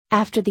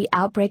After the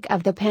outbreak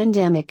of the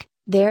pandemic,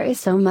 there is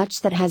so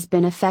much that has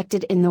been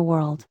affected in the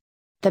world.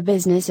 The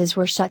businesses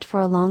were shut for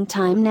a long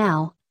time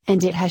now,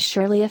 and it has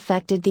surely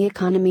affected the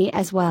economy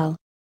as well.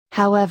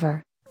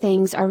 However,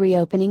 things are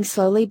reopening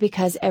slowly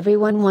because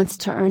everyone wants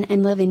to earn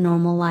and live a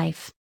normal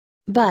life.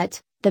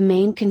 But, the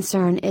main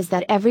concern is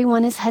that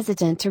everyone is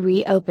hesitant to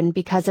reopen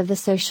because of the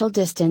social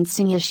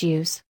distancing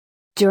issues.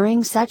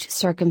 During such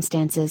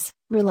circumstances,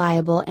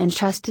 reliable and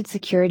trusted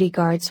security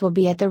guards will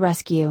be at the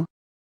rescue.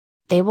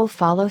 They will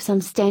follow some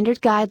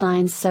standard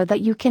guidelines so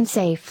that you can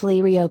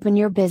safely reopen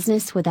your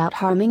business without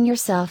harming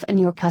yourself and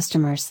your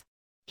customers.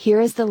 Here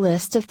is the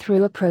list of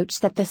thorough approach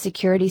that the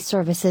security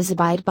services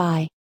abide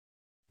by.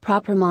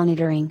 Proper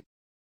monitoring.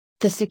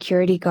 The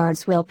security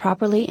guards will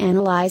properly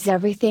analyze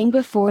everything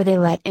before they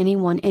let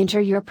anyone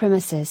enter your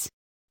premises.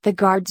 The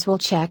guards will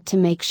check to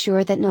make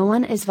sure that no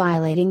one is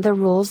violating the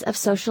rules of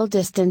social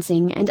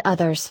distancing and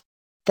others.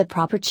 The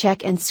proper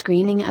check and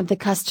screening of the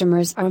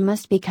customers are a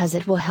must because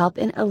it will help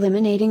in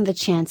eliminating the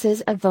chances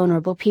of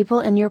vulnerable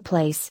people in your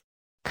place.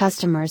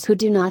 Customers who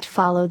do not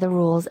follow the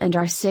rules and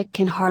are sick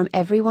can harm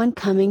everyone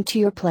coming to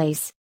your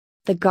place.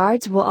 The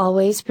guards will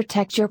always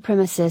protect your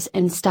premises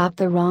and stop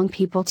the wrong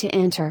people to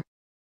enter.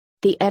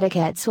 The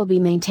etiquettes will be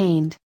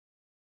maintained.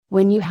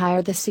 When you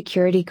hire the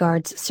security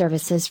guards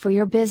services for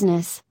your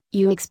business,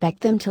 you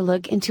expect them to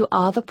look into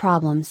all the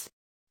problems.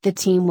 The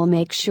team will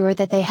make sure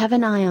that they have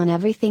an eye on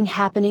everything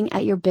happening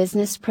at your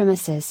business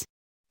premises.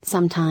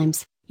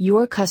 Sometimes,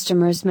 your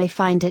customers may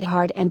find it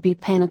hard and be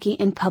panicky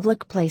in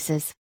public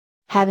places.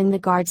 Having the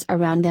guards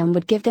around them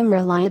would give them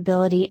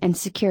reliability and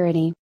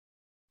security.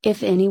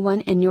 If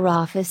anyone in your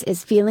office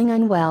is feeling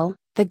unwell,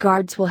 the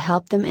guards will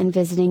help them in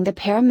visiting the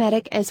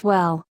paramedic as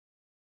well.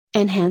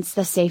 Enhance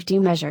the safety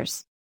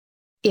measures.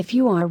 If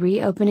you are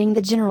reopening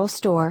the general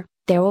store,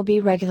 there will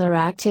be regular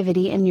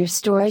activity in your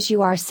store as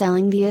you are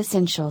selling the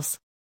essentials.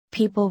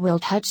 People will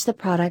touch the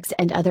products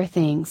and other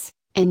things,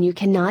 and you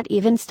cannot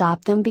even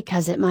stop them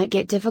because it might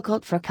get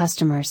difficult for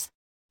customers.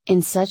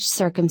 In such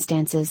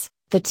circumstances,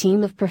 the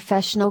team of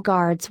professional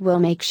guards will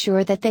make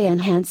sure that they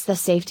enhance the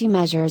safety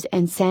measures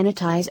and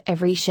sanitize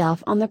every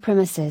shelf on the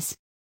premises.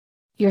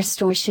 Your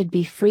store should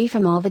be free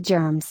from all the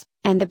germs,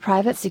 and the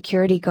private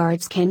security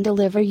guards can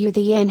deliver you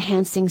the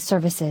enhancing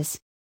services.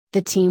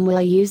 The team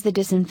will use the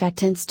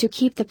disinfectants to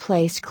keep the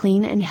place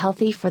clean and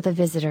healthy for the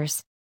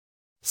visitors.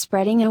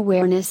 Spreading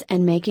awareness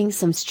and making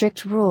some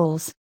strict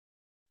rules.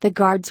 The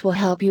guards will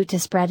help you to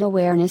spread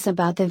awareness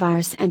about the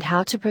virus and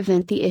how to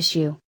prevent the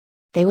issue.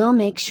 They will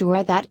make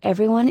sure that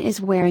everyone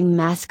is wearing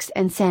masks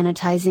and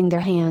sanitizing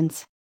their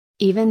hands.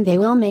 Even they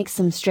will make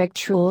some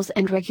strict rules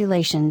and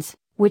regulations,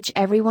 which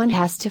everyone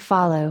has to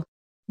follow.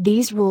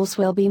 These rules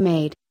will be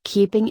made,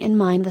 keeping in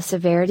mind the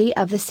severity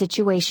of the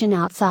situation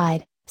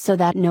outside, so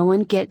that no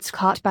one gets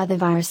caught by the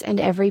virus and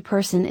every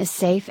person is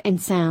safe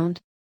and sound.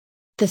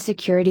 The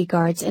security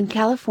guards in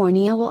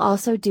California will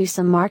also do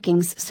some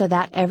markings so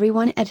that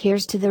everyone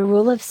adheres to the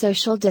rule of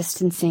social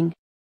distancing.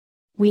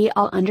 We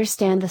all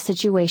understand the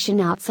situation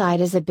outside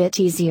is a bit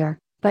easier,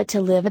 but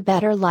to live a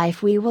better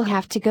life we will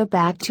have to go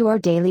back to our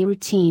daily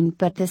routine,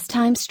 but this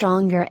time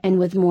stronger and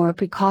with more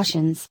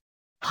precautions.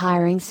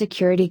 Hiring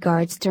security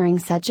guards during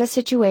such a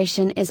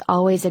situation is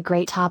always a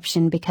great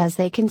option because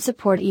they can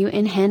support you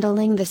in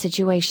handling the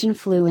situation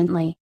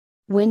fluently.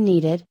 When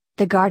needed,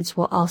 the guards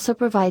will also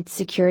provide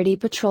security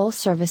patrol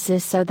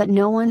services so that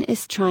no one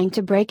is trying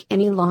to break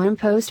any law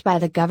imposed by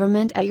the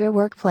government at your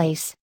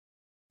workplace.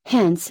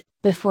 Hence,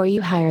 before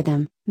you hire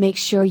them, make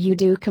sure you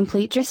do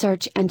complete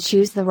research and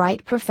choose the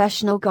right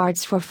professional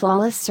guards for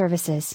flawless services.